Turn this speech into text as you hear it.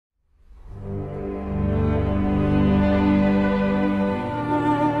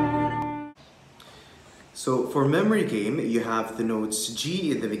So for memory game, you have the notes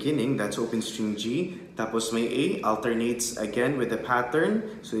G in the beginning, that's open string G. Tapos may A alternates again with the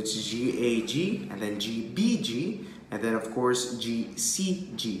pattern. So it's G, A, G, and then G, B, G, and then of course G,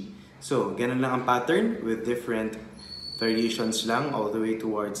 C, G. So ganun lang ang pattern with different variations lang all the way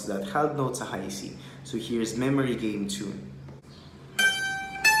towards that held note sa high C. So here's memory game tune.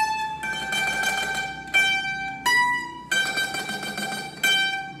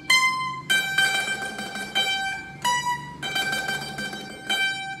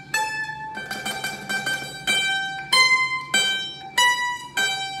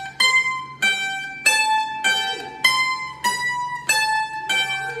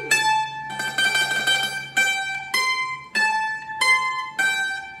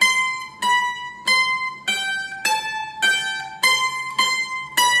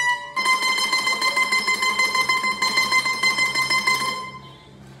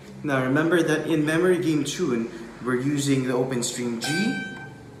 Now remember that in memory game tune, we're using the open string G,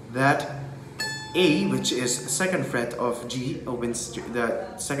 that A, which is second fret of G,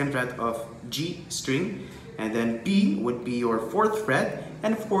 the second fret of G string, and then B would be your fourth fret,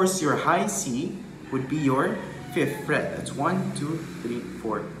 and of course your high C would be your fifth fret. That's 1, 2, 3,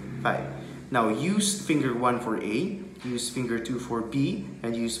 4, 5. Now use finger 1 for A, use finger 2 for B,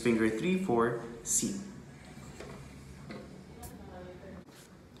 and use finger 3 for C.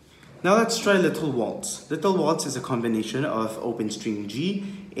 Now let's try Little Waltz. Little Waltz is a combination of open string G,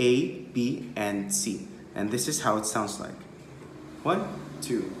 A, B, and C. And this is how it sounds like. 1,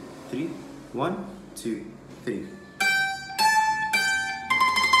 2, 3, 1, 2, 3.